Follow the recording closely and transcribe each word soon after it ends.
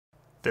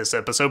This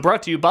episode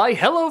brought to you by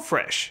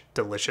HelloFresh.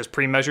 Delicious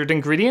pre-measured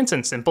ingredients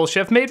and simple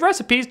chef-made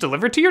recipes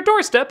delivered to your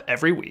doorstep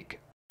every week.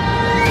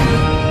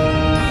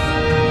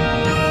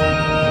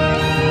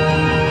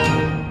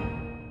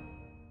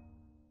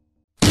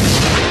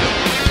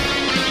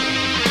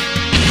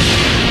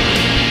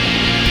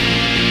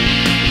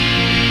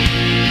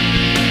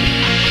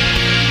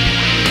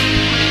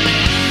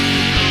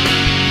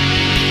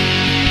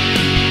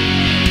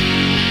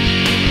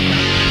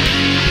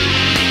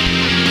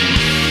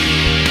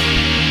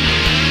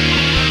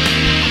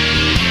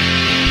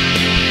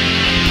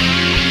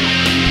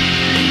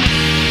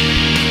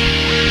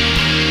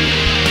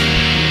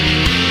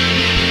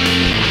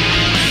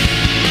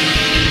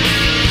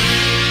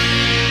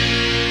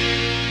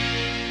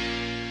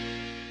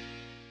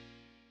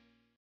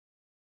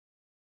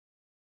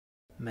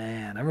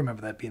 Man, I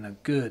remember that being a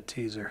good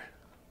teaser.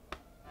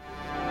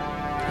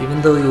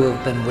 Even though you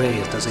have been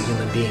raised as a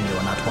human being, you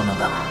are not one of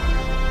them.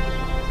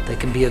 They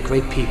can be a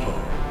great people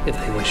if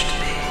they wish to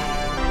be.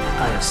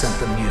 I have sent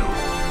them you,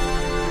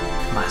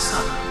 my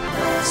son,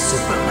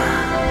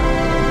 Superman.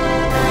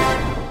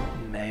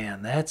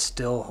 Man, that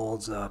still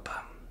holds up.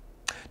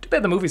 Too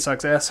bad the movie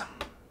sucks ass.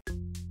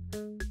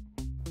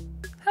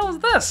 Hell is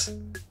this?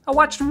 I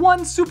watched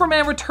one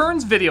Superman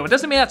Returns video. It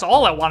doesn't mean that's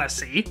all I want to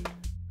see.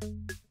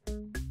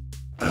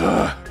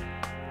 Ugh.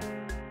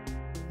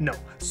 No,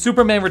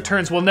 Superman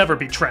Returns will never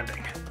be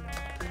trending.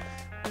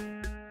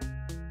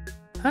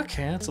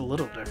 Okay, that's a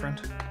little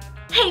different.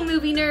 Hey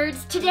movie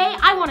nerds! Today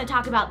I want to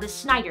talk about the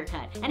Snyder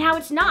Cut and how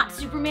it's not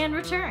Superman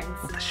Returns.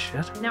 What the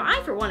shit? Now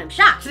I for one am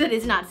shocked that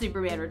it's not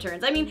Superman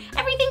Returns. I mean,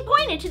 everything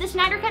pointed to the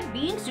Snyder Cut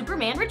being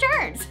Superman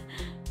Returns.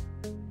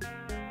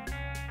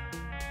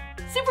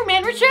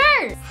 Superman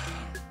Returns!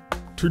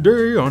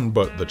 Today on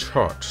But the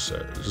Chart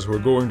Says, we're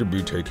going to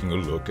be taking a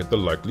look at the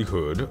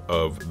likelihood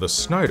of the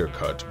Snyder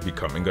Cut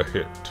becoming a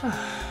hit.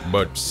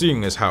 But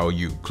seeing as how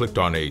you clicked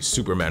on a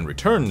Superman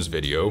Returns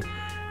video,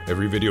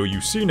 every video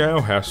you see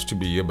now has to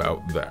be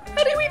about that.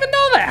 How do you even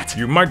know that?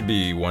 You might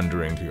be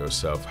wondering to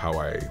yourself how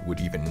I would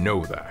even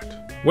know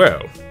that.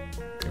 Well,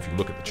 if you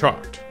look at the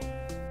chart.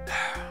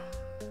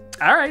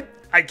 Alright,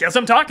 I guess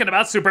I'm talking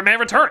about Superman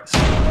Returns.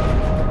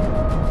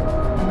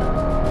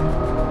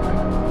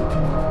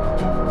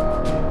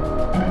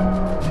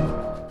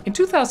 In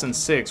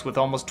 2006, with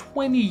almost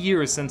 20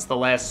 years since the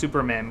last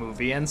Superman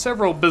movie and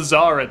several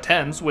bizarre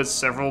attempts with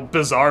several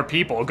bizarre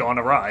people gone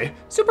awry,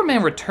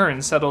 Superman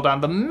Returns settled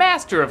on the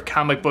master of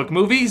comic book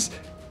movies,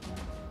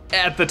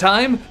 at the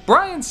time,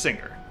 Bryan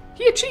Singer.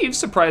 He achieved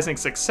surprising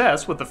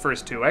success with the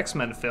first two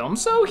X-Men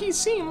films, so he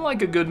seemed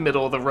like a good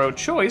middle-of-the-road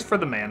choice for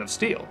the Man of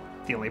Steel.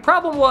 The only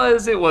problem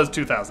was, it was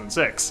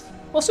 2006.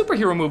 While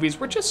superhero movies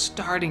were just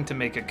starting to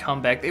make a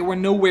comeback, they were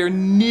nowhere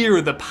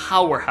near the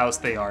powerhouse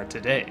they are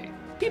today.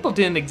 People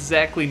didn't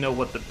exactly know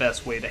what the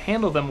best way to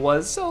handle them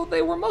was, so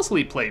they were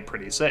mostly played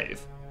pretty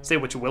safe. Say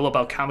what you will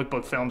about comic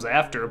book films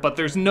after, but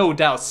there's no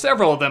doubt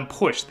several of them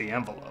pushed the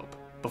envelope.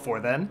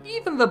 Before then,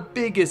 even the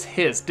biggest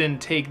hits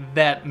didn't take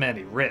that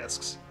many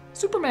risks.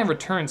 Superman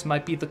Returns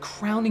might be the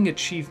crowning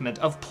achievement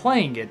of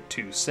playing it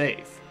too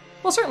safe.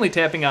 While certainly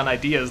tapping on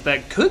ideas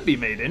that could be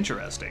made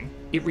interesting,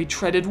 it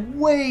retreaded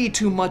way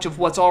too much of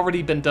what's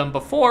already been done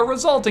before,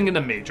 resulting in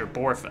a major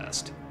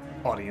borefest.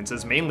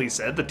 Audiences mainly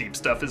said the deep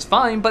stuff is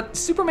fine, but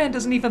Superman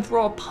doesn't even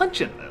throw a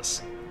punch in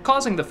this,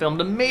 causing the film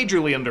to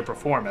majorly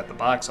underperform at the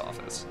box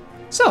office.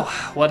 So,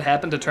 what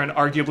happened to turn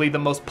arguably the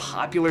most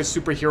popular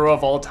superhero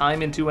of all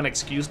time into an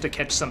excuse to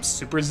catch some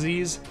Super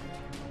Z's?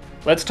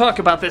 Let's talk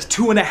about this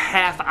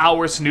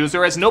 2.5-hour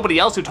snoozer, as nobody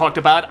else who talked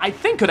about it I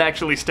think could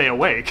actually stay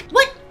awake.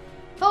 What?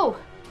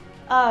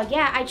 Oh,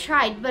 yeah, I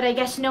tried, but I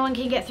guess no one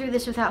can get through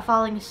this without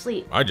falling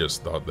asleep. I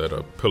just thought that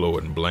a pillow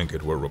and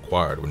blanket were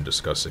required when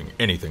discussing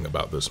anything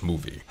about this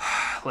movie.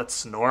 Let's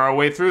snore our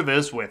way through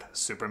this with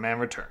Superman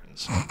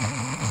Returns.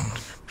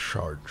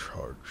 Charge.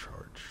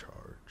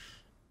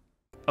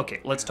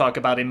 Okay, let's talk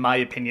about, in my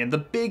opinion, the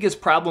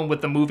biggest problem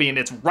with the movie, and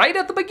it's right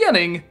at the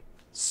beginning: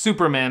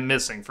 Superman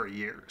missing for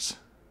years.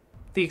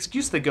 The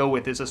excuse they go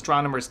with is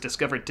astronomers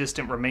discovered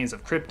distant remains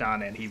of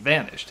Krypton and he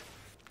vanished.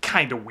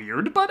 Kinda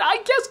weird, but I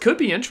guess could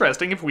be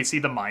interesting if we see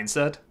the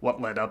mindset,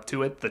 what led up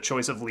to it, the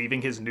choice of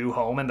leaving his new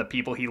home and the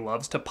people he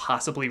loves to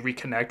possibly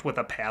reconnect with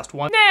a past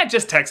one. Nah,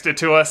 just text it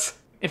to us.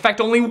 In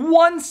fact, only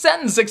one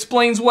sentence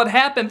explains what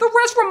happened. The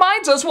rest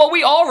reminds us what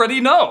we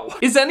already know.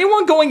 Is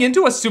anyone going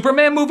into a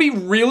Superman movie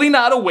really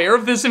not aware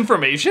of this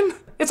information?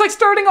 It's like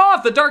starting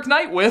off The Dark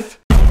Knight with...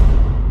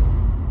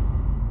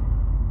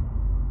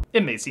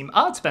 It may seem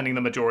odd spending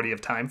the majority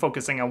of time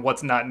focusing on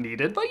what's not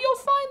needed, but you'll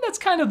find that's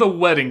kind of the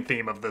wedding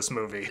theme of this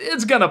movie.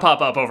 It's gonna pop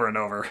up over and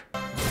over.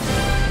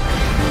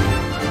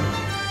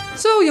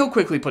 So you'll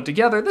quickly put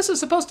together, this is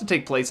supposed to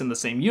take place in the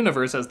same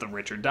universe as the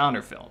Richard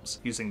Donner films,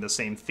 using the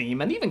same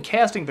theme and even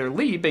casting their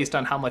lead based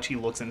on how much he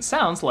looks and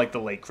sounds like the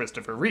late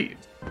Christopher Reeve.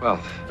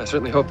 Well, I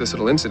certainly hope this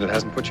little incident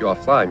hasn't put you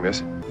off flying,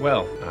 miss.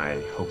 Well,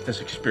 I hope this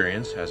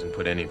experience hasn't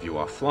put any of you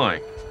off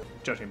flying.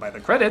 Judging by the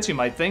credits, you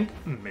might think,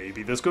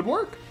 maybe this could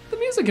work. The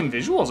music and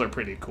visuals are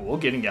pretty cool,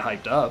 getting you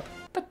hyped up.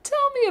 But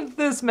tell me if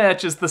this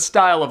matches the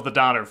style of the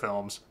Donner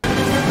films.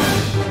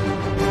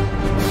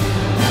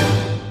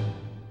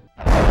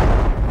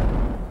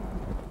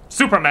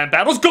 Superman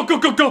battles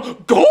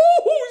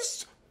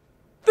Ghost!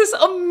 This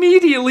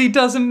immediately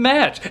doesn't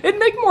match. It'd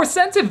make more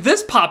sense if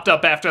this popped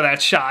up after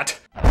that shot.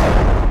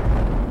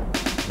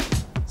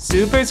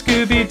 Super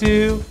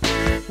Scooby-Doo,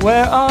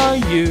 where are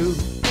you?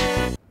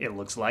 It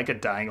looks like a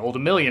dying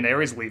old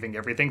millionaire is leaving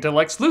everything to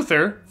Lex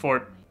Luthor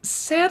for,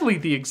 sadly,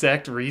 the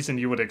exact reason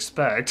you would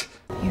expect.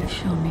 You've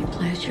shown me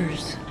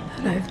pleasures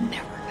that I've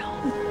never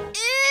known.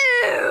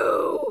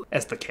 Ew!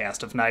 As the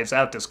cast of Knives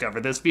Out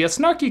discover this via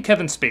snarky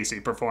Kevin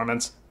Spacey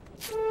performance.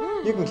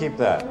 You can keep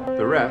that.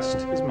 The rest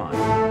is mine.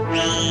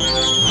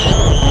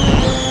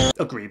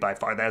 Agree, by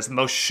far that is the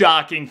most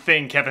shocking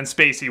thing Kevin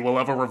Spacey will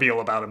ever reveal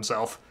about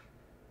himself.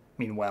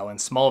 Meanwhile, in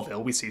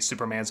Smallville, we see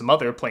Superman's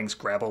mother playing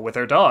Scrabble with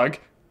her dog.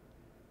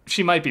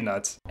 She might be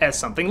nuts, as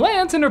something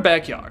lands in her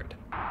backyard.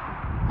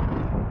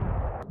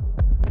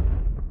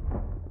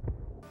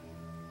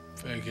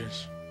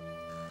 Vegas.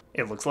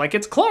 It looks like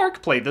it's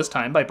Clark, played this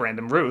time by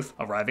Brandon Routh,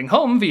 arriving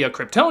home via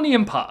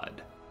Kryptonian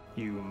pod.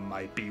 You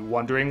might be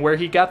wondering where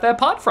he got that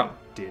pod from.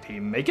 Did he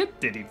make it?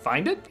 Did he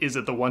find it? Is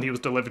it the one he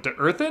was delivered to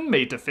Earth in,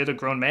 made to fit a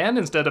grown man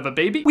instead of a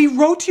baby? We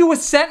wrote you a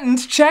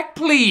sentence, check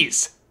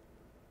please!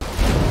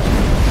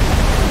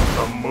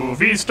 The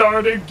movie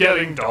started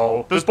getting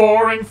dull. This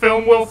boring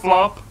film will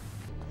flop.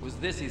 Was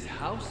this his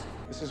house?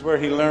 This is where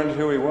he learned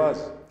who he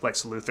was.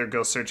 Lex Luthor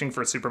goes searching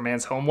for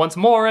Superman's home once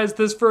more, as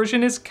this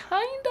version is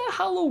kinda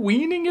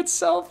Halloweening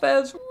itself,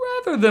 as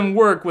rather than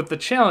work with the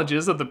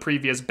challenges of the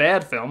previous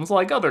bad films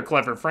like other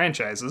clever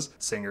franchises,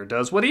 Singer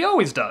does what he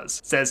always does.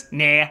 Says,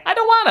 nah, I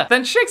don't wanna,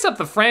 then shakes up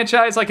the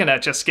franchise like an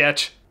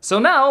Etch-a-Sketch. So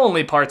now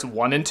only parts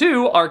 1 and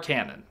 2 are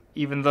canon,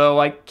 even though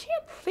I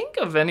can't think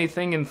of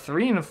anything in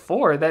 3 and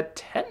 4 that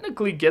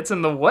technically gets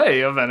in the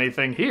way of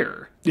anything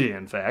here.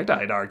 In fact,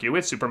 I'd argue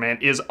if Superman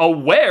is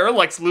aware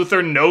Lex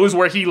Luthor knows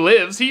where he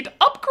lives, he'd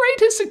upgrade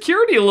his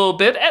security a little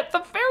bit, at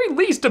the very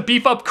least to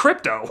beef up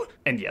crypto.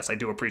 And yes, I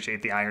do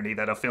appreciate the irony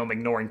that a film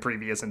ignoring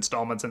previous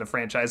installments in a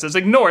franchise is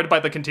ignored by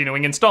the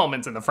continuing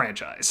installments in the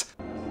franchise.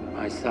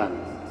 My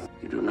son,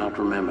 you do not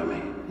remember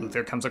me.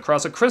 Luthor comes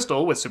across a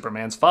crystal with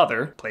Superman's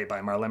father, played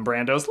by Marlon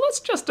Brando's, let's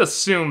just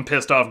assume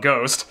pissed off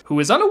ghost, who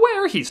is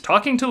unaware he's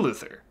talking to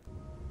Luthor.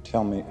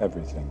 Tell me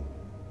everything,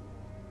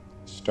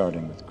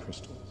 starting with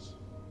crystals.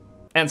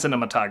 And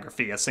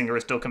cinematography, as Singer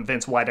is still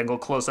convinced wide-angle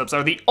close-ups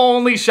are the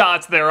only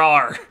shots there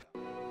are.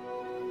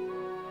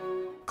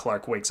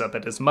 Clark wakes up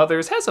at his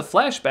mother's, has a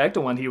flashback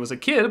to when he was a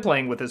kid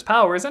playing with his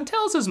powers, and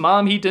tells his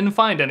mom he didn't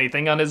find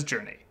anything on his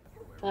journey.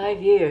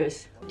 5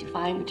 years to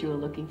find what you were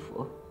looking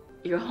for.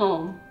 You're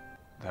home.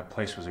 That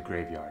place was a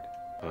graveyard.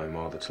 I'm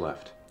all that's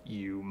left.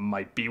 You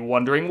might be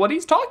wondering what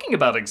he's talking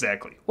about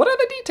exactly. What are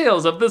the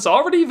details of this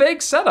already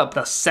vague setup?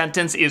 The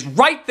sentence is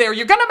right there.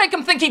 You're gonna make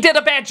him think he did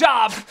a bad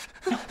job.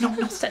 No,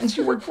 sentence,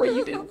 you were great.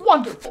 You did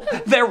wonderful.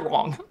 They're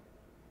wrong.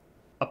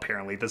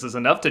 Apparently this is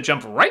enough to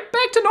jump right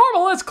back to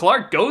normal as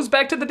Clark goes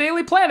back to the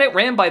Daily Planet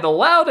ran by the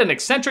loud and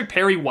eccentric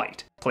Perry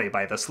White, played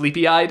by the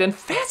sleepy-eyed and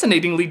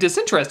fascinatingly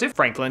disinterested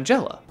Frank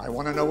Langella. I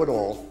want to know it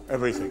all,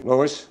 everything.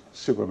 Lois,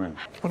 Superman.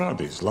 What are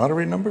these,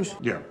 lottery numbers?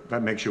 Yeah,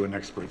 that makes you an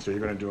expert, so you're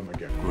gonna do them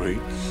again. Great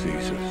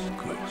Caesar's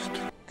ghost.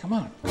 Come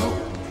on,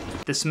 go.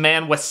 This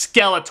man was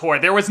Skeletor.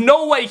 There was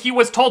no way he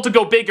was told to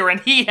go bigger and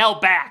he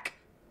held back.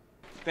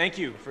 Thank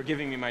you for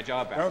giving me my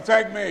job back. Don't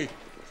thank me.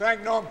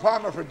 Thank Norm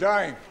Palmer for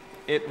dying.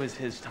 It was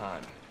his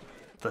time.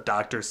 The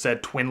doctor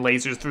said twin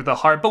lasers through the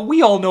heart, but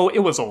we all know it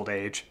was old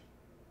age.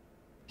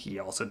 He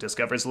also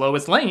discovers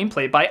Lois Lane,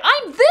 played by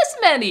I'm this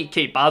many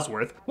Kate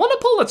Bosworth, won a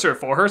Pulitzer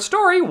for her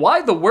story,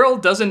 Why the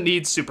World Doesn't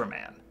Need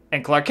Superman.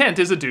 And Clark Kent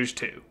is a douche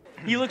too.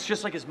 He looks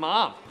just like his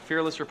mom.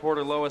 Fearless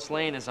reporter Lois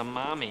Lane is a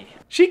mommy.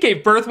 She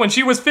gave birth when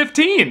she was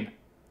 15.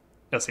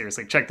 No,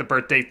 seriously, check the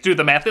birth date, do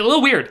the math, it's a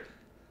little weird.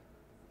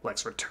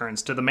 Lex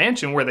returns to the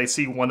mansion where they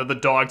see one of the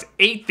dogs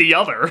ate the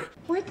other.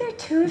 Weren't there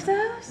 2 of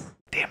those?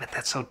 Damn it,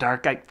 that's so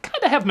dark. I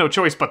kinda have no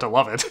choice but to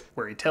love it.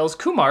 Where he tells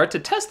Kumar to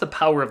test the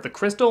power of the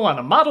crystal on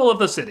a model of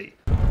the city.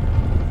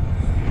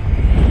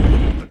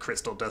 The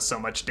crystal does so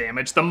much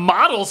damage, the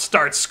model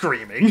starts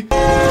screaming.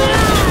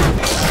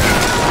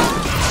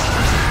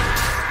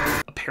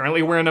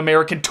 Apparently we're in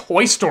American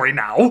Toy Story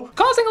now,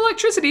 causing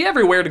electricity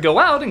everywhere to go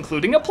out,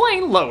 including a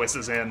plane Lois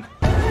is in.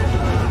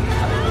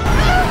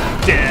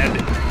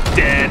 Dead.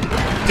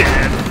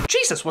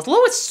 Jesus, was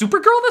Lois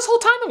Supergirl this whole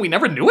time and we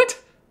never knew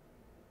it?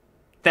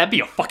 That'd be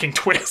a fucking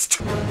twist.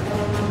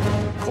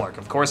 Clark,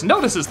 of course,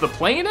 notices the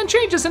plane and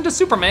changes into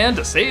Superman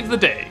to save the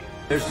day.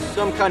 There's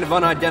some kind of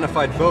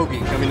unidentified bogey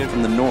coming in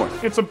from the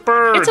north. It's a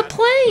bird. It's a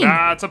plane.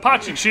 Nah, it's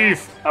Apache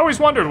Chief. I always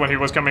wondered when he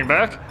was coming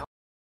back.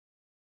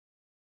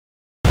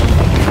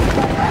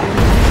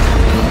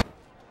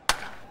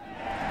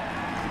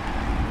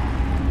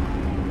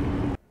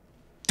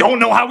 Don't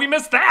know how we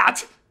missed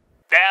that.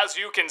 As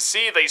you can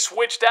see, they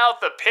switched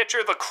out the picture,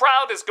 the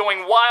crowd is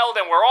going wild,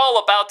 and we're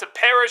all about to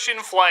perish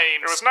in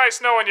flames. It was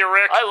nice knowing you,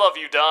 Rick. I love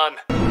you, Don.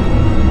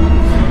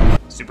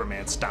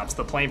 Superman stops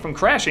the plane from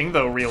crashing,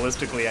 though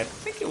realistically I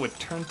think it would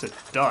turn to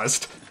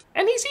dust.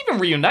 And he's even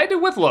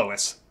reunited with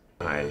Lois.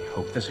 I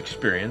hope this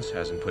experience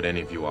hasn't put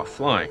any of you off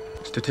flying.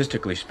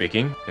 Statistically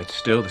speaking, it's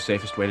still the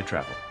safest way to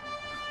travel.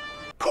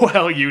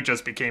 Well, you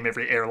just became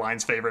every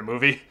airline's favorite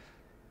movie.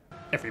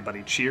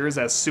 Everybody cheers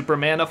as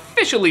Superman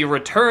officially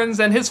returns,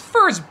 and his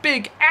first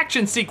big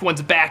action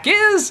sequence back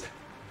is...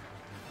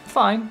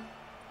 fine.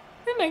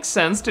 It makes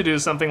sense to do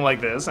something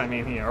like this. I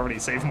mean, he already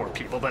saved more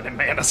people than in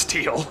Man of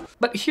Steel.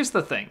 But here's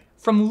the thing.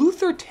 From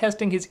Luthor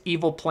testing his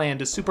evil plan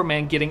to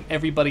Superman getting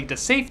everybody to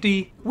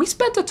safety, we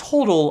spent a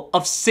total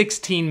of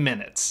 16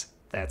 minutes.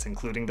 That's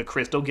including the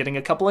Crystal getting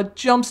a couple of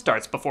jump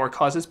starts before it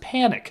causes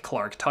panic,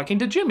 Clark talking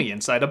to Jimmy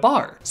inside a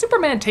bar,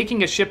 Superman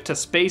taking a ship to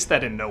space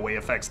that in no way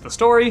affects the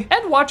story,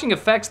 and watching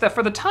effects that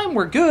for the time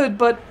were good,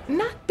 but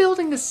not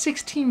building a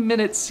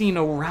 16-minute scene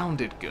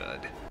around it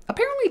good.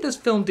 Apparently this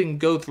film didn't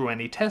go through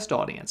any test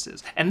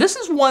audiences, and this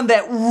is one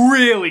that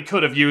really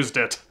could have used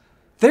it.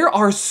 There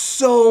are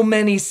so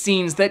many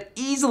scenes that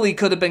easily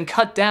could have been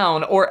cut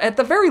down, or at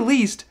the very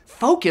least,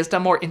 focused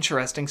on more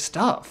interesting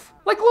stuff.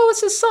 Like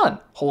Lois's son.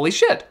 Holy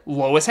shit,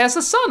 Lois has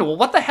a son. Well,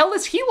 what the hell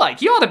is he like?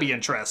 He ought to be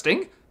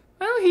interesting.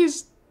 Well,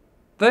 he's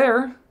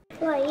there.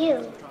 Who are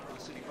you?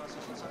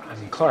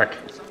 I'm Clark.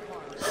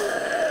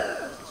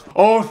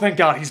 Oh, thank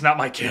God he's not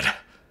my kid.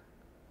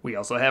 We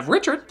also have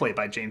Richard, played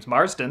by James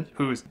Marsden,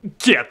 who's,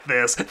 get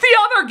this, the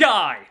other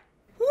guy!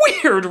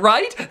 Weird,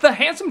 right? The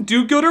handsome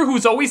do-gooder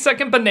who's always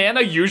second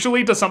banana,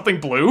 usually to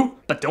something blue?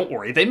 But don't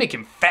worry, they make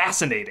him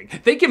fascinating.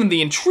 They give him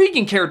the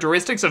intriguing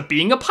characteristics of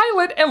being a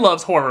pilot and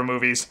loves horror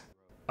movies.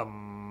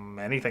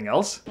 Anything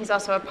else? He's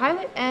also a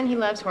pilot and he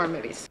loves horror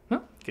movies.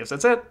 Well, guess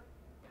that's it.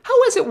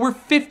 How is it we're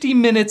 50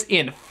 minutes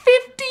in?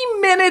 50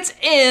 minutes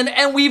in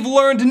and we've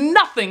learned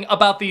nothing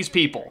about these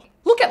people?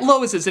 Look at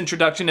Lois's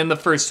introduction in the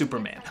first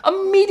Superman.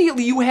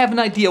 Immediately you have an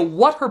idea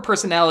what her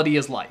personality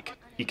is like.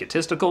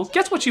 Egotistical,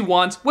 gets what she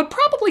wants, would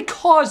probably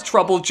cause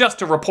trouble just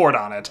to report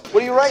on it.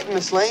 What are you writing,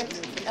 Miss Lane?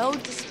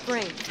 Ode to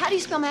Spring. How do you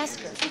spell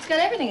massacre? It's got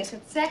everything. It's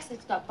got sex,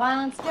 it's got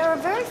violence. There are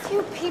very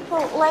few people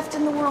left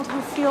in the world who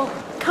feel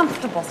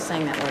comfortable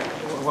saying that word.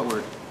 What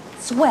word?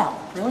 Swell.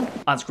 Really?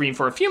 On screen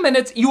for a few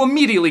minutes, you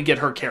immediately get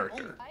her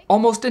character.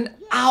 Almost an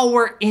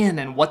hour in,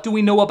 and what do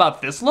we know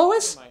about this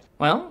Lois?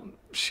 Well,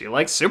 she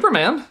likes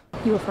Superman.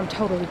 You were from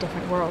totally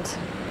different worlds,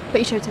 but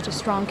you showed such a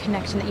strong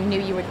connection that you knew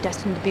you were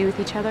destined to be with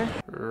each other.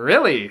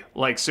 Really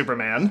like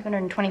Superman.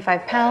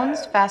 125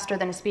 pounds, faster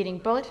than a speeding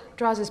bullet,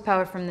 draws his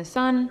power from the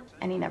sun,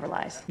 and he never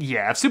lies.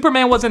 Yeah, if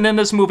Superman wasn't in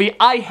this movie,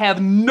 I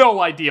have no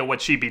idea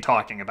what she'd be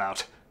talking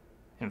about.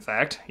 In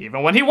fact,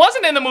 even when he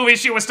wasn't in the movie,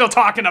 she was still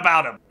talking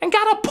about him. And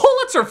got a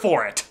Pulitzer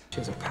for it. She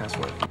has a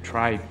password.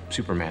 Try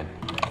Superman.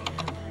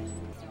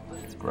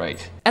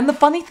 Great. And the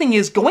funny thing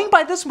is, going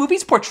by this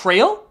movie's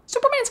portrayal,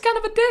 Superman's kind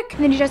of a dick.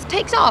 And then he just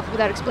takes off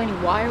without explaining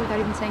why or without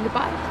even saying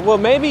goodbye. Well,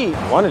 maybe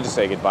he wanted to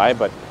say goodbye,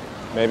 but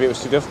maybe it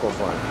was too difficult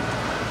for him.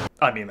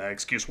 I mean, that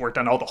excuse worked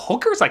on all the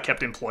hookers I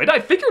kept employed. I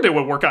figured it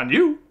would work on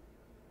you.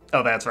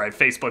 Oh, that's right,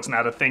 Facebook's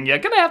not a thing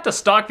yet. Gonna have to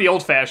stalk the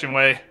old-fashioned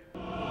way.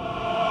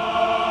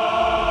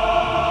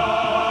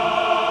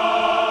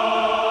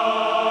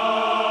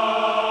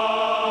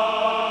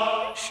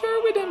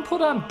 Sure we didn't put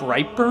on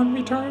Brightburn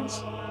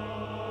Returns?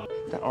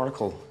 That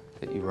article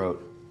that you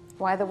wrote.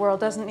 Why the world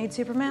doesn't need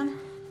Superman?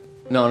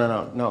 No,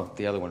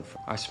 the other one.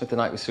 I spent the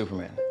night with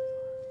Superman.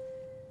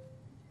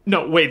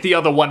 No, wait, the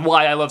other one,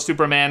 Why I Love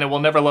Superman and Will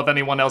Never Love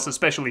Anyone Else,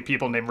 especially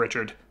people named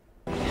Richard.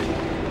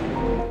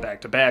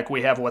 Back to back,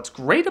 we have what's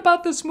great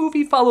about this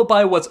movie, followed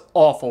by what's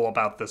awful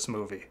about this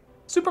movie.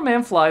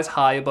 Superman flies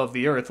high above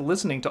the earth,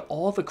 listening to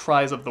all the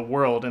cries of the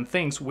world and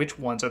thinks which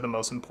ones are the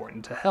most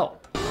important to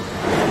help.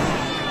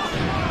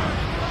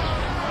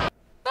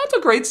 That's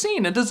a great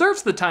scene and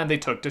deserves the time they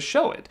took to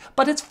show it,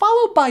 but it's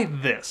followed by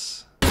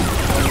this.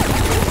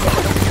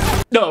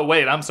 No,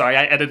 wait, I'm sorry,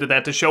 I edited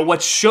that to show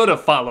what should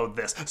have followed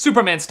this.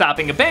 Superman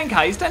stopping a bank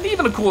heist and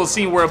even a cool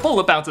scene where a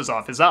bullet bounces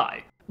off his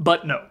eye.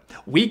 But no,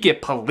 we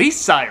get police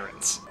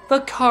sirens.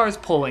 The cars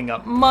pulling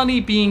up,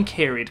 money being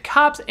carried,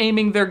 cops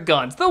aiming their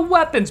guns, the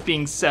weapons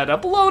being set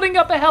up, loading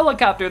up a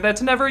helicopter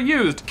that's never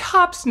used,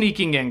 cops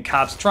sneaking in,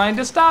 cops trying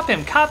to stop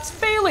him, cops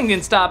failing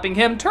in stopping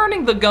him,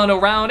 turning the gun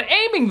around,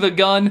 aiming the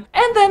gun,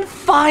 and then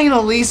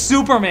finally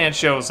Superman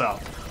shows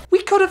up.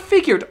 We could have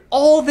figured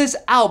all this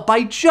out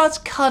by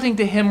just cutting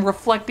to him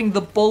reflecting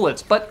the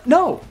bullets, but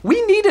no,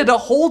 we needed a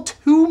whole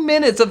 2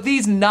 minutes of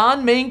these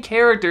non-main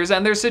characters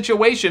and their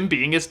situation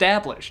being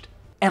established.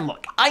 And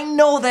look, I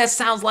know that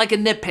sounds like a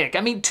nitpick.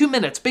 I mean, 2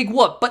 minutes, big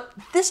whoop, but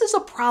this is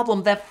a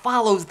problem that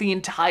follows the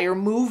entire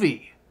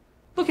movie.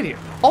 Look at here.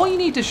 All you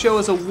need to show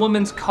is a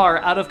woman's car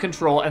out of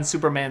control and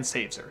Superman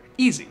saves her.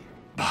 Easy.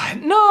 But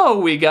no,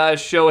 we gotta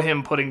show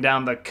him putting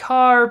down the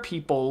car,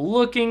 people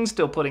looking,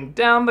 still putting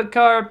down the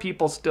car,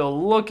 people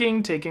still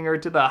looking, taking her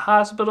to the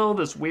hospital,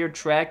 this weird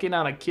track-in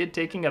on a kid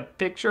taking a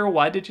picture.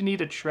 Why did you need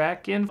a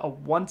track-in? A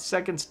 1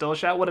 second still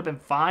shot would have been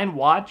fine,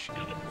 watch.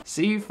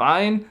 See,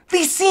 fine.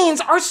 These scenes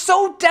are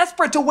so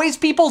desperate to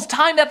waste people's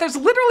time that there's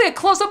literally a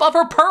close-up of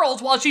her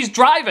pearls while she's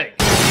driving.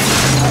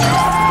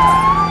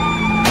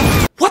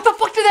 What the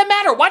fuck did that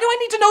matter? Why do I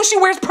need to know she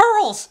wears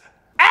pearls?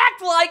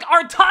 Act like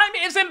our time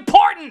is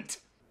important!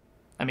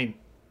 I mean,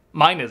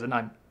 mine isn't.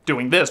 I'm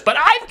doing this, but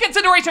I have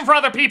consideration for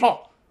other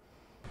people!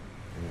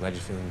 I'm glad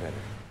you're feeling better.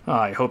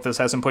 I hope this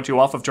hasn't put you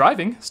off of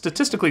driving.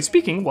 Statistically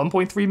speaking,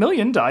 1.3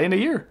 million die in a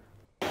year.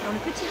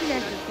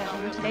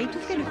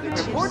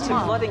 Reports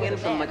are flooding in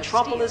from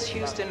Metropolis,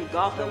 Houston,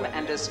 Gotham,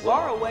 and as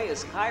far away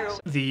as Cairo.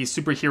 The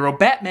superhero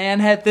Batman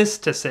had this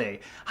to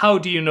say. How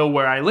do you know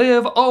where I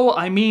live? Oh,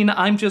 I mean,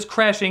 I'm just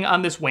crashing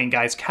on this Wayne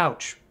guy's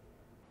couch.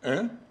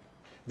 Eh?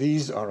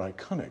 These are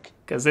iconic.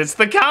 Because it's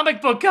the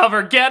comic book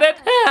cover, get it?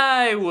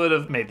 I would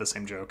have made the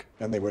same joke.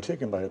 And they were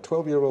taken by a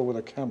 12-year-old with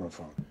a camera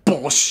phone.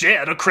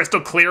 Bullshit! A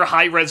crystal clear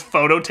high-res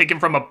photo taken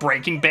from a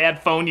Breaking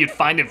Bad phone you'd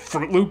find in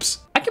Fruit Loops?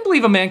 I can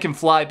believe a man can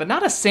fly, but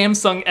not a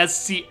Samsung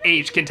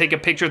SCH can take a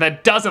picture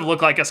that doesn't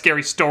look like a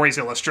Scary Stories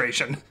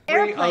illustration.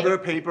 Every other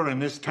paper in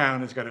this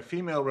town has got a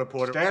female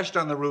reporter stashed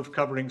on the roof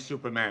covering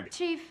Superman.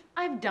 Chief,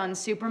 I've done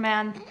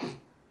Superman.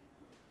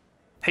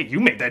 Hey,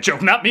 you made that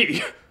joke, not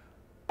me.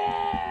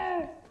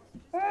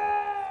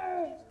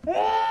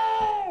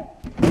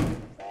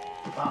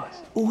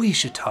 We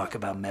should talk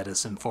about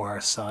medicine for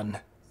our son.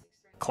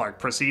 Clark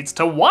proceeds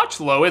to watch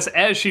Lois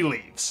as she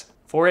leaves,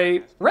 for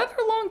a rather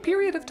long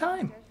period of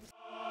time.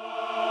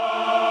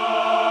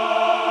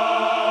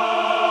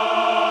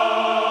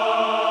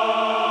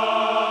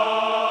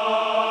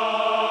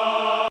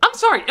 I'm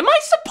sorry, am I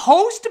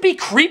supposed to be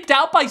creeped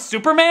out by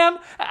Superman?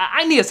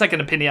 I need a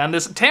second opinion on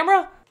this.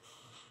 Tamara?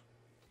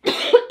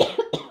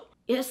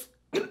 Yes?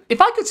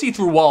 If I could see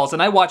through walls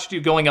and I watched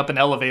you going up an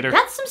elevator...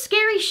 That's some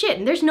scary shit,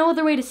 and there's no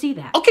other way to see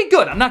that. Okay,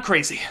 good, I'm not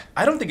crazy.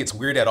 I don't think it's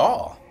weird at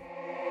all.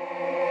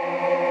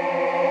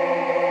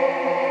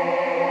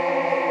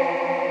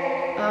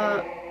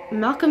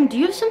 Malcolm, do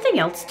you have something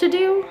else to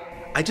do?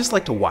 I just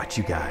like to watch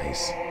you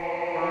guys.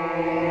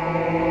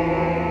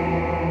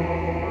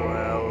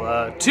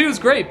 Well, 2's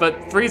great, but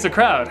 3's a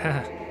crowd.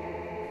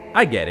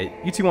 I get it.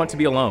 You two want to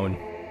be alone.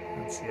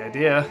 That's the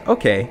idea.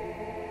 Okay.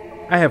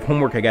 I have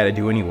homework I gotta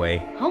do anyway.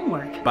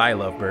 Homework? Bye,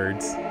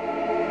 lovebirds.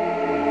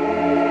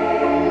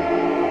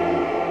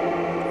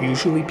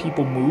 Usually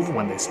people move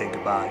when they say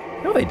goodbye.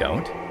 No, they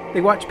don't.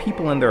 They watch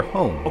people in their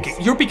homes. Okay,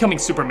 you're becoming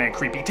Superman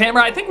creepy.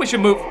 Tamara, I think we should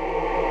move...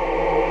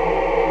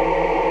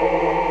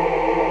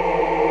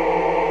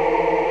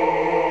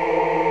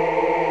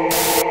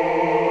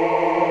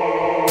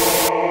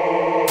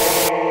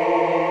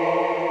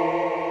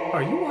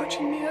 Are you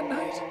watching me at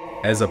night?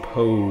 As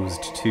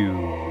opposed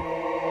to...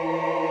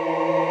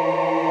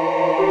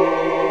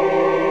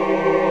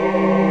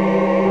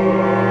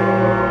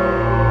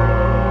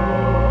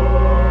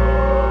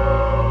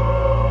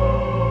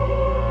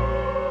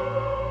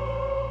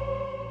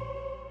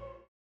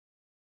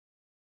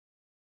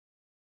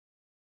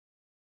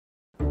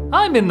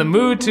 I'm in the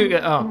mood to...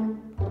 I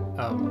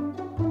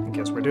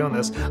guess we're doing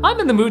this.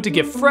 I'm in the mood to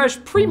get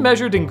fresh,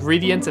 pre-measured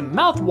ingredients and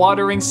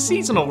mouth-watering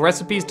seasonal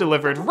recipes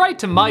delivered right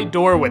to my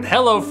door with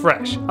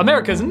HelloFresh,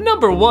 America's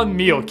 #1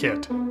 meal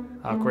kit.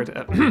 Awkward.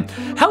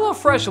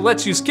 HelloFresh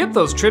lets you skip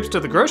those trips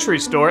to the grocery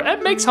store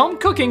and makes home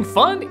cooking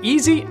fun,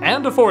 easy,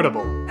 and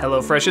affordable.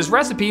 HelloFresh's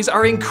recipes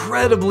are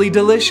incredibly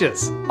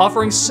delicious,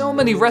 offering so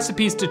many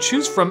recipes to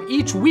choose from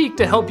each week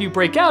to help you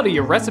break out of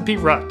your recipe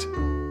rut.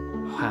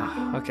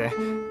 Wow, okay.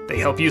 They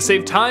help you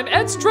save time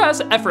and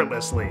stress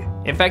effortlessly.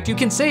 In fact, you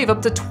can save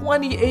up to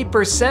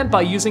 28%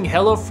 by using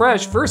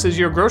HelloFresh versus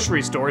your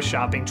grocery store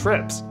shopping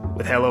trips.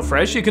 With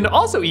HelloFresh, you can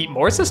also eat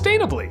more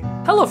sustainably.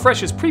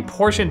 HelloFresh's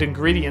pre-portioned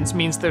ingredients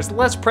means there's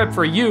less prep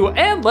for you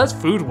and less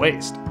food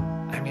waste.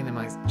 I mean, am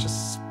I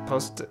just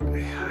supposed to...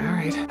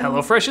 Alright.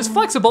 HelloFresh is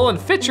flexible and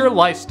fits your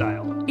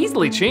lifestyle.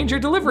 Easily change your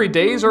delivery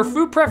days or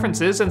food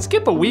preferences and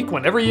skip a week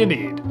whenever you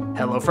need.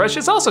 HelloFresh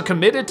is also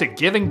committed to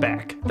giving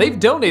back. They've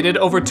donated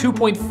over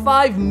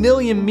 2.5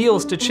 million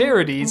meals to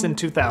charities in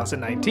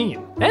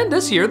 2019. And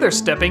this year, they're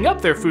stepping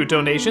up their food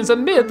donations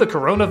amid the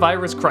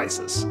coronavirus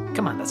crisis.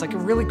 Come on, that's like a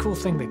really cool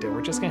thing they did.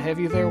 We're just gonna have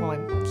you there while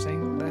I'm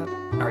saying that.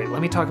 All right,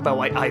 let me talk about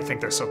why I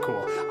think they're so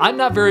cool. I'm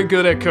not very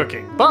good at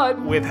cooking, but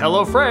with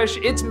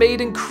HelloFresh, it's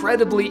made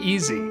incredibly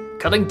easy,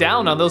 cutting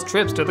down on those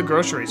trips to the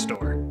grocery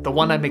store. The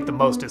one I make the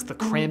most is the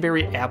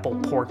cranberry apple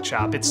pork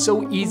chop. It's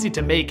so easy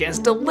to make and it's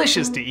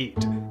delicious to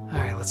eat. All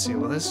right, let's see,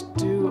 will this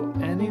do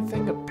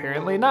anything?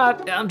 Apparently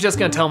not. I'm just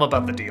gonna tell them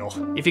about the deal.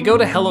 If you go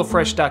to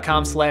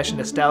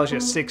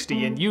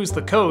HelloFresh.com/nostalgia60 and use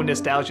the code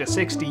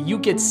nostalgia60, you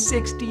get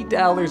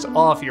 $60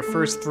 off your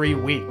first 3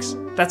 weeks.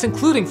 That's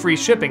including free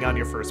shipping on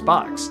your first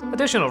box.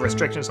 Additional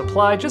restrictions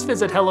apply, just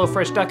visit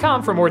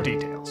HelloFresh.com for more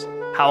details.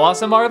 How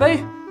awesome are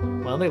they?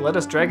 Well, they let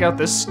us drag out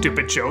this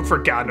stupid joke for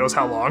God knows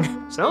how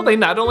long. So they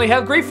not only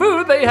have great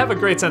food, they have a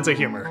great sense of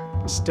humor.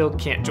 Still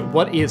can't,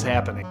 what is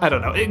happening? I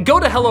don't know. Go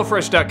to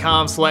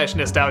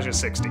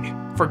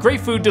HelloFresh.com/nostalgia60 for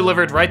great food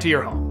delivered right to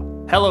your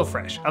home.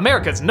 HelloFresh,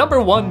 America's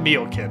 #1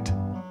 meal kit.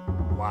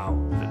 Wow,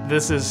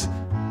 this is,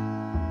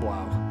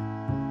 wow.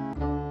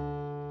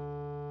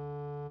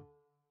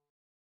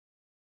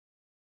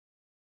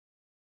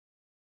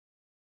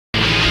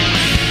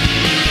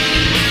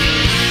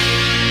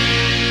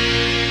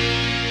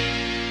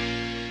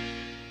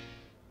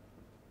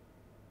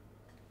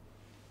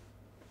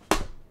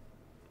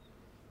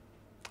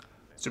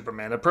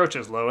 Superman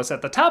approaches Lois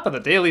at the top of the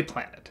Daily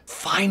Planet.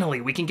 Finally,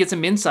 we can get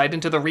some insight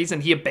into the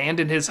reason he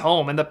abandoned his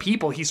home and the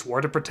people he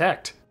swore to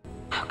protect.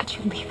 How could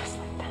you leave us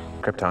like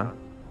that? Krypton?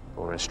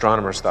 But when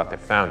astronomers thought they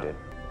found it,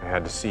 I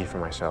had to see for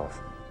myself.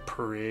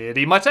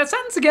 Pretty much that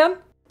sentence again.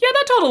 Yeah,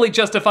 that totally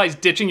justifies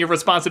ditching your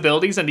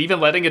responsibilities and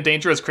even letting a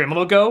dangerous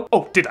criminal go.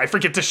 Oh, did I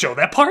forget to show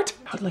that part?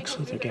 How'd Lex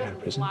Luthor get out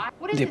of prison?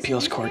 The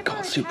appeals court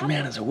called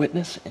Superman as a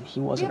witness, and he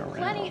wasn't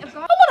around. I'm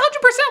 100%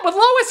 with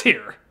Lois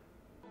here.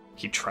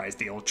 He tries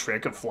the old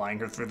trick of flying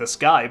her through the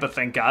sky, but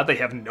thank God they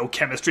have no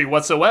chemistry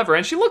whatsoever,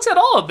 and she looks at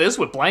all of this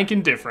with blank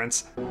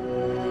indifference.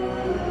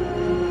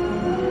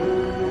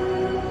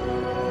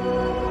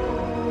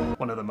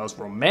 One of the most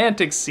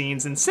romantic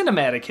scenes in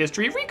cinematic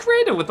history,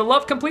 recreated with the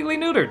love completely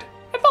neutered.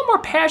 I felt more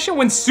passion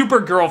when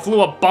Supergirl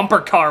flew a bumper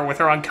car with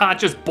her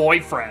unconscious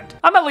boyfriend.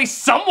 I'm at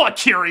least somewhat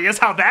curious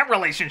how that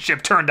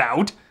relationship turned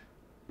out.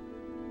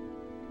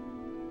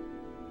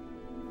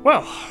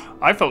 Well,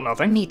 I felt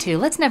nothing. Me too.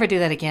 Let's never do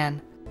that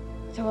again.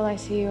 So will I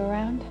see you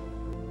around?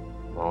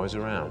 I'm always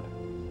around.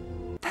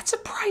 That's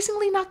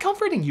surprisingly not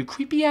comforting, you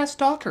creepy-ass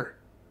stalker.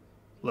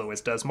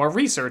 Lois does more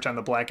research on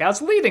the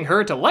blackouts, leading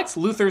her to Lex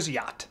Luthor's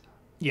yacht.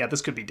 Yeah,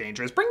 this could be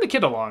dangerous. Bring the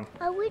kid along.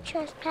 Are we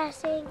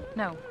trespassing?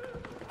 No.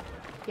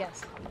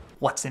 Yes.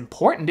 What's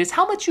important is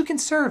how much you can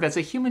serve as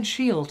a human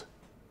shield.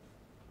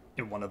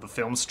 In one of the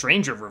film's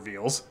stranger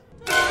reveals...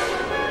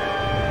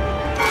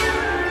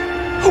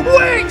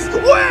 Wings!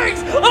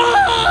 Wings!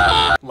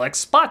 Ah! Lex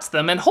spots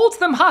them and holds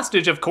them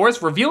hostage, of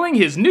course, revealing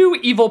his new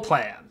evil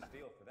plan.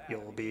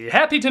 You'll be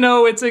happy to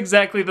know it's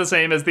exactly the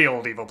same as the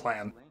old evil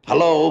plan.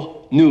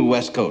 Hello, new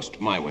West Coast,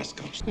 my West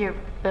Coast. You're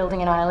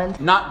building an island?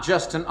 Not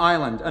just an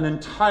island, an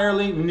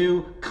entirely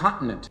new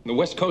continent. The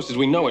West Coast as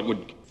we know it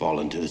would fall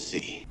into the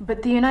sea.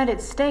 But the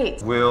United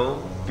States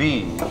Will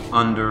be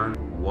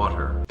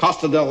underwater.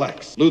 Costa del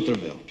Ex,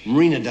 Lutherville,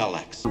 Marina del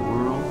Ex. The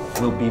world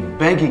will be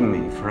begging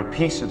me for a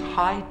piece of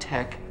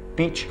high-tech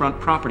beachfront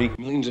property.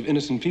 Millions of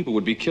innocent people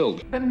would be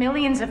killed. But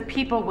millions of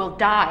people will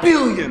die.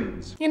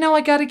 Billions! You know,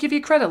 I gotta give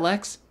you credit,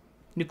 Lex.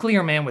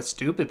 Nuclear Man was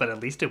stupid, but at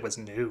least it was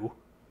new.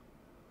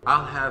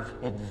 I'll have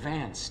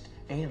advanced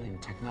alien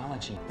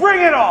technology.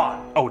 Bring it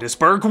on!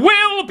 Otisburg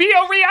will be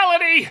a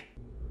reality!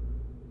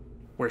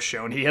 We're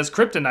shown he has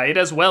kryptonite,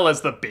 as well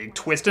as the big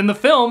twist in the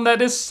film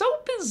that is so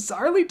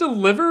bizarrely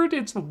delivered,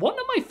 it's one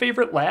of my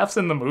favorite laughs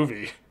in the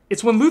movie.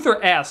 It's when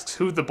Luthor asks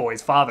who the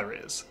boy's father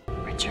is.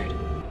 Richard,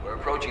 we're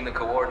approaching the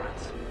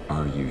coordinates.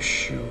 Are you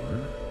sure?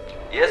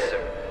 Yes,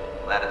 sir.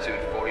 Latitude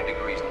 40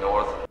 degrees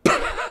north.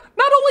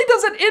 Not only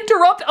does it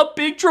interrupt a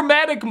big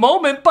dramatic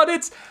moment, but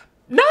it's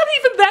not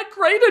even that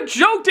great a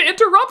joke to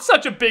interrupt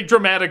such a big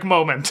dramatic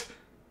moment.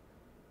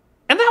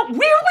 And that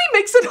weirdly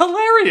makes it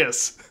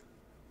hilarious.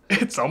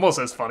 It's almost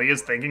as funny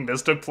as thinking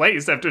this took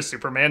place after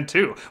Superman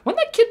 2.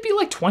 Wouldn't that kid be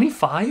like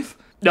 25?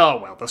 Oh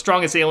well, the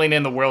strongest alien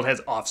in the world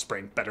has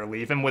offspring. Better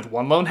leave him with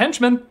one lone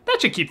henchman.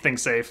 That should keep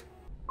things safe.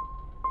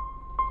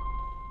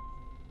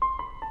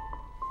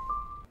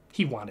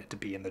 He wanted to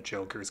be in the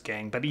Joker's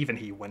gang, but even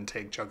he wouldn't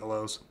take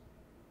juggalos.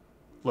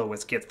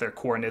 Lois gets their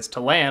coordinates to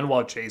land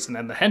while Jason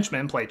and the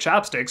henchmen play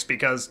chopsticks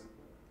because...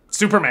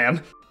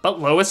 Superman. But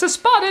Lois is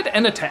spotted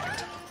and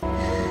attacked.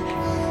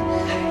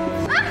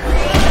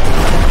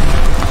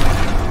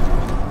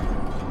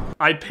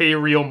 I'd pay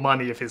real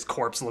money if his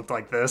corpse looked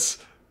like this.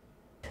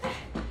 Open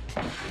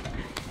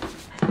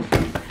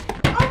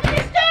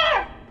this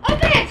door!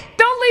 Open it!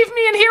 Don't leave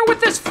me in here with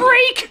this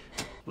freak!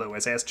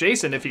 Lois asked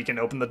Jason if he can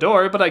open the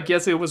door, but I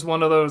guess it was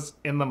one of those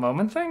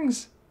in-the-moment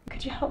things.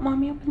 Could you help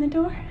Mommy open the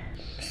door?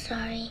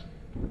 Sorry.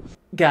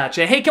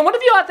 Gotcha. Hey, can one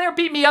of you out there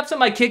beat me up so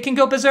my kid can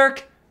go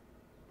berserk?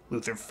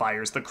 Luthor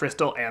fires the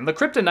crystal and the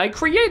kryptonite,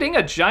 creating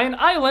a giant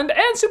island,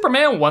 and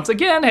Superman once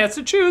again has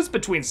to choose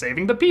between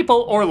saving the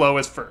people or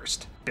Lois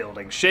first.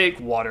 Buildings shake,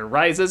 water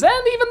rises,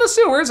 and even the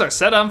sewers are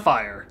set on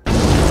fire.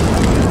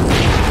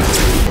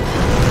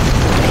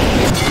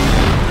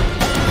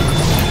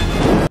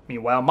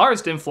 Meanwhile,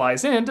 Marsden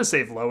flies in to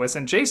save Lois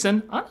and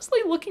Jason,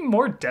 honestly looking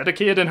more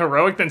dedicated and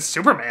heroic than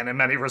Superman in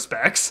many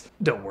respects.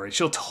 Don't worry,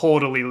 she'll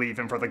totally leave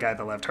him for the guy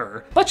that left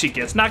her. But she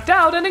gets knocked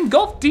out and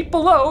engulfed deep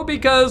below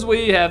because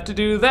we have to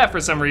do that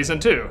for some reason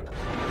too.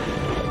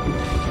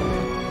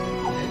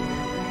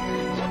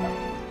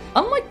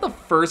 Unlike the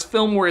first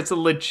film where it's a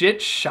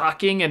legit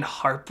shocking and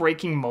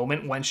heartbreaking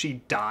moment when she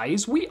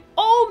dies, we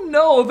all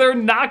know they're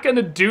not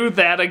gonna do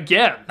that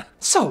again.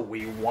 So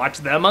we watch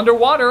them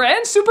underwater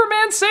and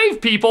Superman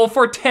save people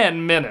for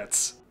 10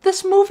 minutes.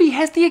 This movie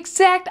has the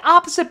exact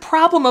opposite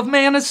problem of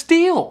Man of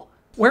Steel.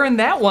 Where in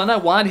that one I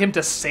want him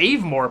to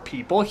save more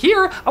people,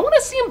 here I want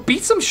to see him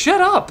beat some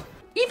shit up.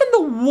 Even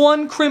the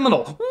one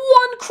criminal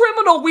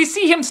we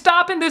see him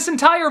stop in this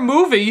entire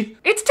movie,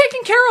 it's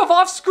taken care of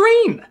off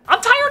screen.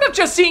 I'm tired of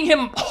just seeing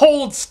him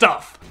hold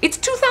stuff. It's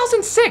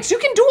 2006, you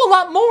can do a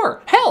lot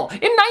more. Hell,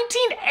 in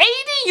 1980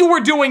 you were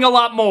doing a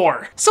lot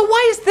more. So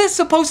why is this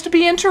supposed to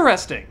be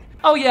interesting?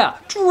 Oh yeah,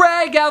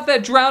 drag out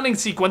that drowning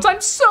sequence.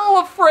 I'm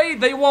so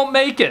afraid they won't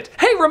make it.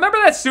 Hey, remember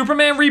that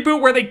Superman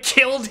reboot where they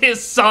killed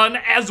his son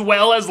as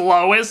well as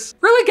Lois?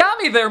 Really got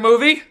me there,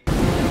 movie.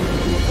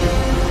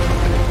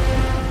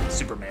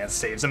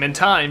 saves him in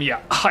time.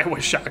 Yeah, I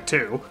was shocked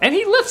too. And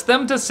he lifts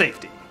them to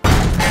safety.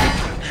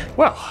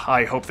 Well,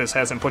 I hope this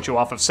hasn't put you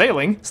off of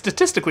sailing.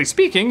 Statistically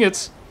speaking,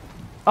 it's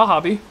a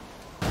hobby.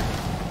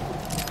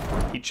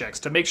 He checks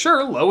to make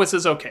sure Lois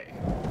is okay.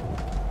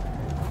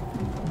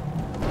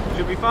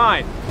 She'll be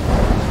fine.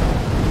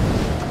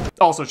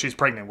 Also, she's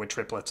pregnant with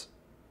triplets.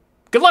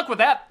 Good luck with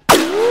that!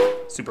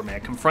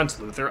 Superman confronts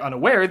Luthor,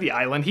 unaware the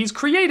island he's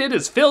created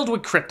is filled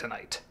with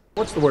kryptonite.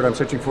 What's the word I'm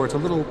searching for? It's a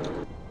little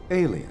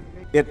alien.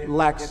 It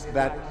lacks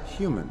that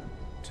human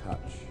touch.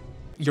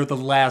 You're the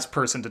last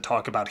person to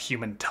talk about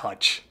human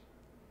touch.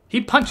 He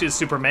punches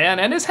Superman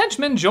and his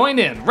henchmen join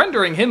in,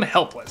 rendering him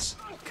helpless.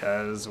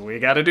 'Cause we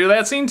gotta do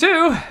that scene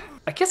too.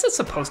 I guess it's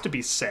supposed to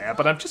be sad,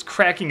 but I'm just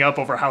cracking up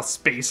over how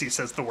Spacey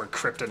says the word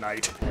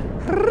kryptonite.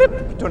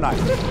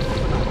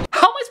 Kryptonite.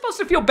 How am I supposed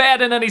to feel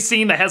bad in any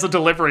scene that has a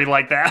delivery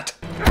like that?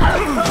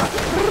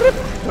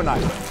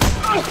 Kryptonite.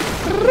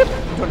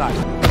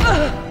 Kryptonite.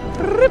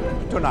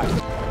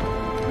 Kryptonite.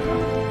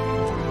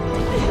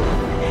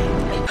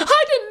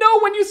 I didn't know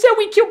when you said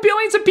we kill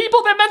billions of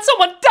people that meant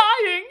someone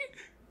dying!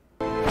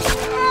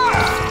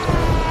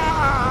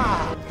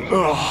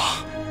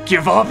 Ugh,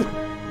 give up?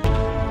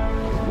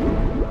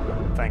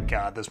 Thank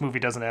God, this movie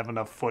doesn't have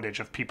enough footage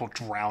of people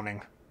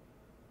drowning.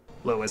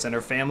 Lois and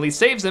her family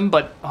saves him,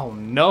 but oh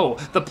no,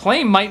 the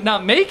plane might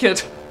not make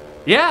it.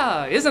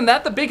 Yeah, isn't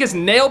that the biggest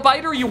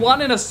nail-biter you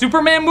want in a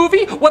Superman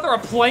movie? Whether a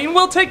plane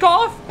will take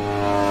off?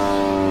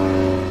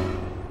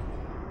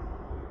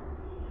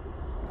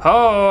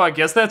 Oh, I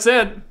guess that's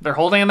it. They're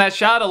holding in that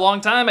shot a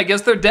long time. I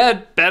guess they're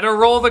dead. Better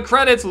roll the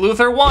credits.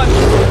 Luthor won.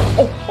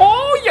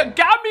 Oh, you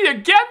got me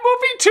again,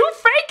 movie? 2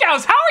 fake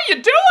outs. How are you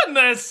doing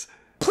this?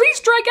 Please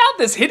drag out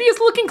this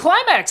hideous-looking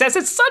climax, as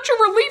it's such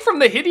a relief from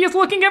the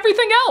hideous-looking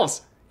everything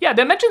else. Yeah,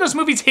 did I mention this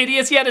movie's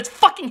hideous yet? It's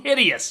fucking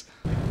hideous.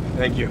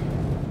 Thank you.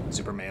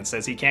 Superman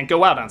says he can't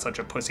go out on such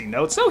a pussy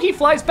note, so he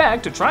flies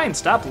back to try and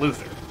stop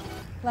Luthor.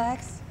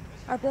 Lex,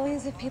 are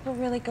billions of people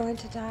really going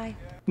to die?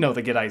 No,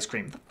 they get ice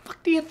cream. The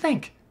fuck do you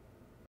think?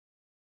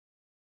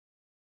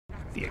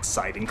 The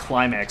exciting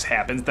climax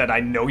happens that I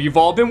know you've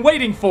all been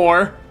waiting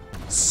for.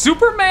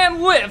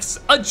 Superman lifts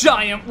a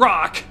giant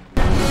rock.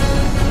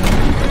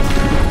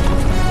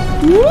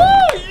 Woo!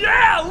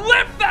 Yeah!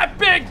 Lift that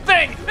big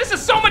thing! This is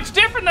so much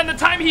different than the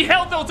time he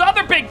held those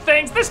other big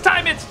things. This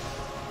time it's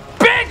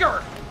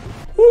bigger!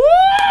 Woo!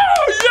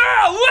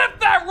 Yeah! Lift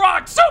that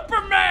rock!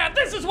 Superman!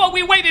 This is what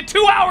we waited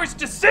 2 hours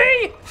to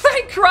see!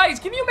 Thank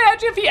Christ! Can you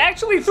imagine if he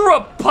actually threw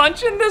a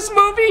punch in this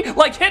movie?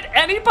 Like hit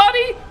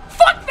anybody?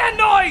 Fuck that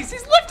noise!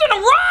 He's lifting a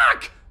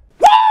rock!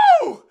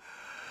 Woo!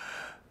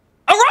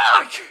 A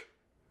rock!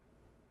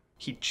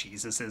 He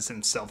Jesuses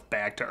himself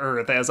back to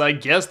Earth as I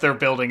guess they're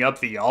building up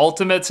the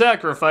ultimate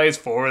sacrifice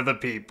for the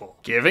people,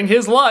 giving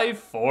his life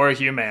for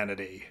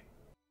humanity.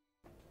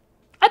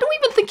 I don't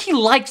even think he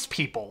likes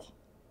people.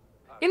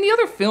 In the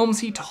other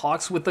films, he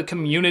talks with the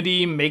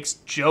community, makes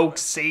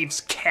jokes,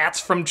 saves cats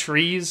from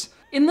trees.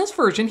 In this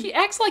version, he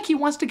acts like he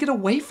wants to get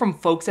away from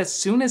folks as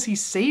soon as he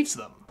saves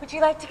them. Would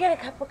you like to get a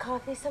cup of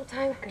coffee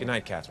sometime? Good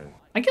night, Catherine.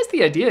 I guess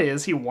the idea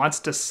is he wants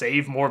to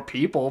save more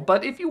people,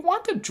 but if you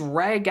want to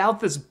drag out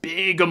this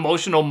big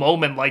emotional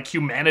moment like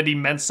humanity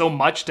meant so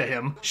much to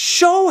him,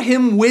 show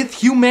him with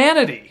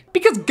humanity.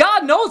 Because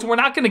God knows we're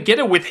not gonna get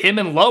it with him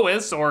and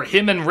Lois, or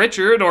him and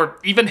Richard, or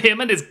even him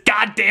and his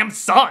goddamn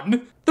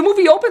son. The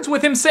movie opens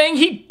with him saying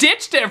he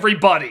ditched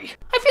everybody.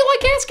 I feel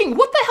like asking,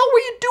 what the hell were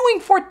you doing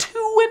for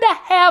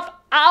 2.5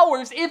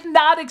 hours if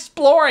not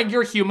exploring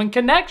your human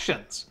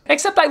connections?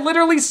 Except I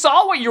literally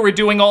saw what you were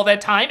doing all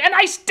that time and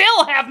I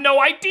still have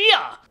no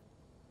idea.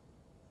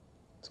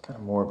 It's kind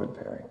of morbid,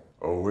 Barry.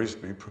 Always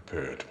be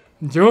prepared.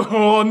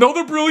 Oh,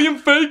 another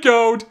brilliant fake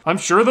out. I'm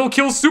sure they'll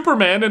kill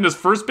Superman in his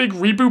first big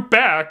reboot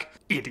back.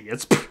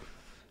 Idiots.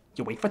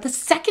 You wait for the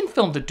second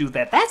film to do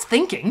that. That's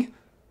thinking.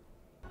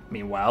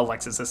 Meanwhile,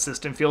 Lex's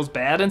assistant feels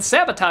bad and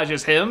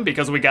sabotages him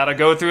because we gotta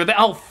go through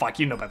the— oh fuck,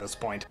 you know by this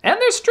point.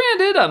 And they're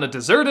stranded on a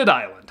deserted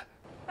island.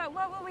 But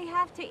what will we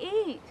have to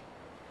eat?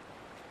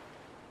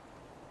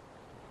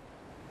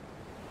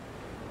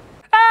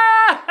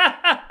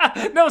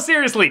 No,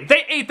 seriously,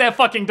 they ate that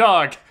fucking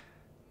dog.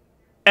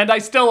 And I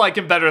still like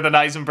him better than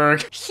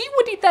Eisenberg. He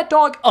would eat that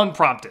dog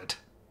unprompted.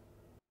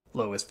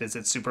 Lois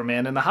visits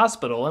Superman in the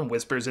hospital and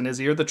whispers in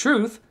his ear the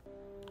truth.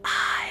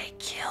 I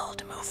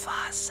killed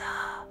Mufasa.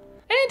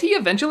 And he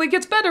eventually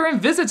gets better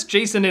and visits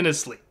Jason in his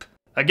sleep.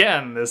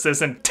 Again, this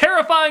isn't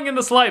terrifying in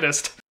the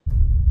slightest.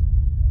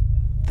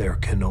 There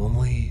can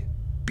only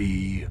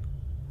be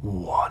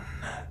one.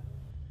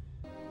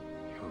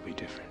 You will be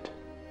different.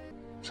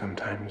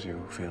 Sometimes you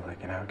will feel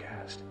like an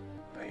outcast,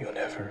 but you'll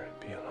never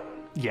be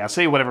alone. Yeah,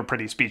 say whatever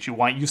pretty speech you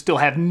want, you still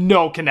have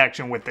no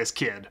connection with this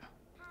kid.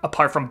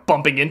 Apart from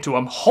bumping into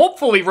him,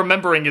 hopefully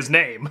remembering his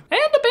name,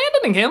 and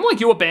abandoning him like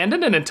you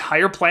abandoned an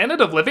entire planet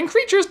of living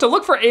creatures to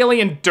look for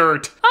alien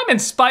dirt. I'm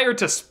inspired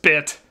to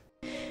spit.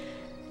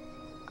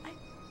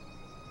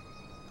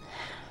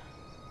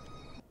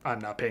 I'm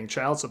not paying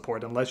child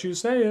support unless you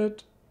say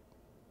it.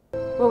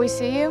 Will we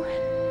see you?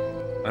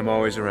 I'm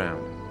always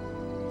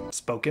around.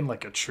 Spoken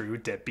like a true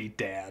deadbeat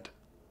dad.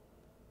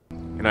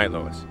 Good night,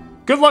 Lois.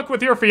 Good luck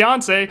with your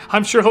fiance.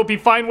 I'm sure he'll be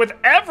fine with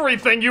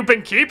everything you've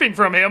been keeping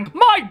from him.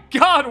 My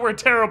God, we're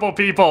terrible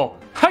people.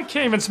 I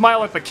can't even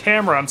smile at the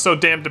camera. I'm so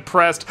damn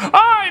depressed.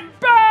 I'm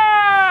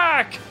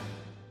back!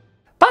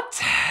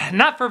 But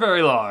not for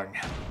very long.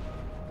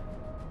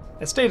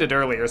 As stated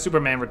earlier,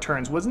 Superman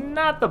Returns was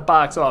not the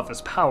box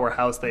office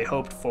powerhouse they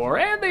hoped for,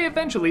 and they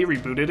eventually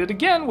rebooted it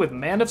again with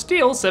Man of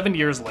Steel 7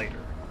 years later.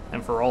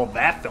 And for all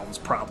that film's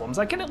problems,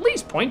 I can at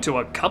least point to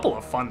a couple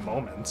of fun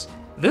moments.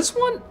 This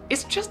one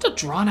is just a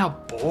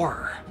drawn-out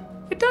bore.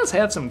 It does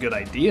have some good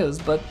ideas,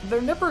 but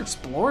they're never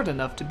explored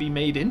enough to be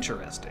made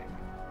interesting.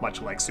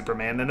 Much like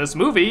Superman in this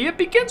movie, it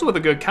begins with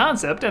a good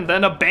concept and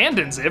then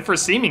abandons it for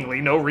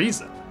seemingly no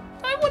reason.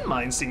 I wouldn't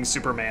mind seeing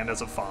Superman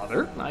as a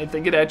father. I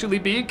think it'd actually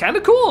be kind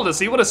of cool to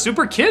see what a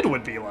super kid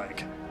would be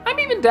like. I'm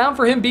even down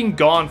for him being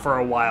gone for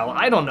a while.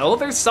 I don't know,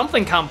 there's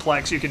something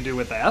complex you can do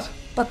with that.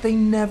 But they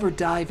never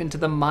dive into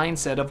the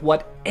mindset of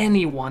what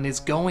anyone is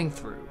going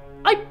through.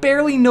 I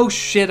barely know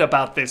shit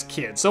about this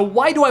kid, so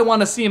why do I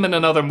want to see him in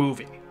another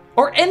movie?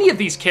 Or any of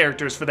these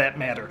characters for that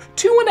matter.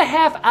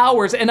 2.5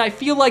 hours and I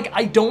feel like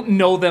I don't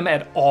know them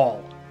at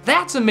all.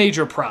 That's a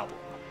major problem.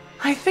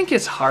 I think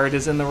his heart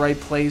is in the right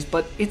place,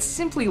 but it's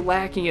simply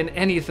lacking in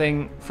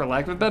anything, for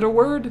lack of a better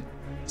word,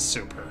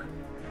 super.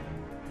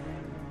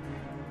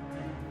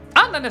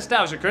 I'm the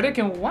Nostalgia Critic,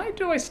 and why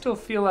do I still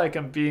feel like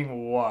I'm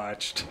being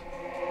watched?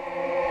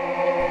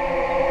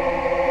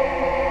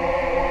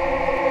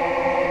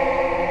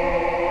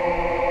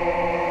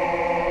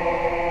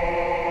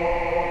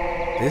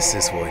 This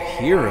is what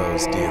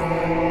heroes do.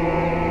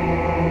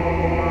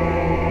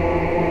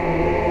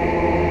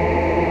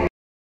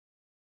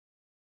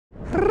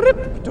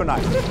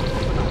 Tonight.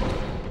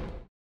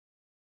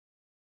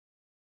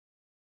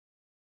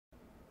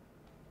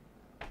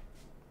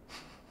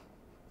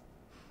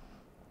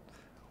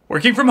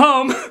 Working from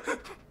home.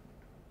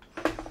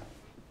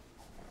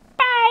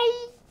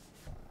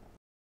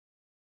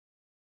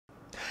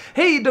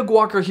 Hey, Doug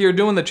Walker here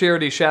doing the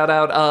charity shout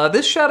out.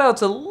 This shout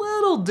out's a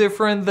little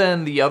different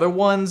than the other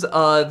ones.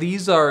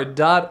 These are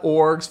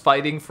 .orgs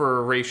fighting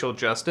for racial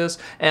justice,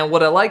 and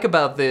what I like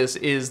about this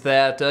is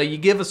that you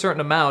give a certain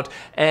amount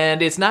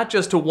and it's not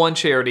just to one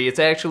charity, it's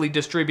actually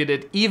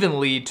distributed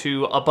evenly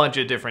to a bunch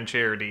of different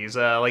charities.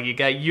 Like you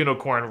got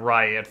Unicorn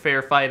Riot,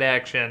 Fair Fight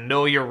Action,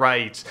 Know Your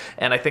Rights,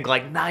 and I think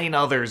like 9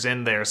 others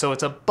in there. So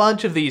it's a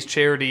bunch of these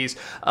charities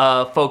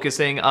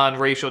focusing on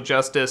racial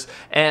justice.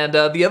 And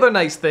the other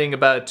nice thing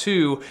about it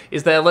too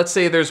is that let's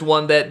say there's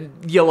one that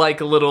you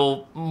like a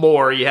little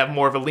more, you have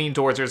more of a lean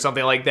towards or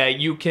something like that,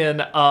 you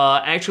can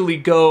actually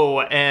go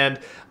and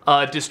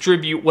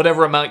distribute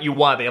whatever amount you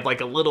want. They have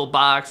like a little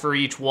box for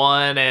each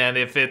one, and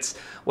if it's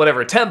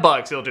whatever,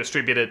 $10, they'll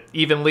distribute it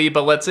evenly.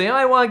 But let's say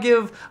I want to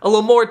give a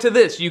little more to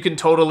this, you can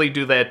totally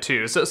do that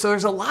too. So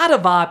there's a lot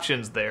of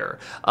options there,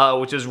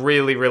 which is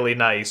really, really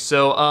nice.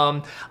 So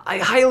I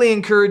highly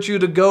encourage you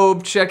to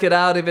go check it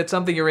out. If it's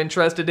something you're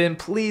interested in,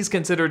 please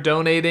consider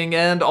donating.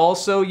 And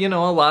also, you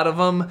know, a lot of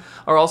them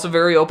are also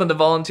very open to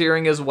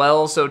volunteering as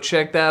well. So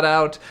check that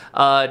out.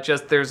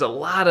 There's a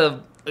lot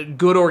of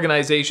good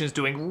organizations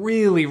doing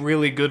really,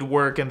 really good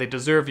work, and they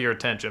deserve your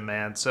attention,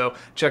 man. So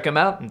check them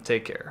out and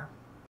take care.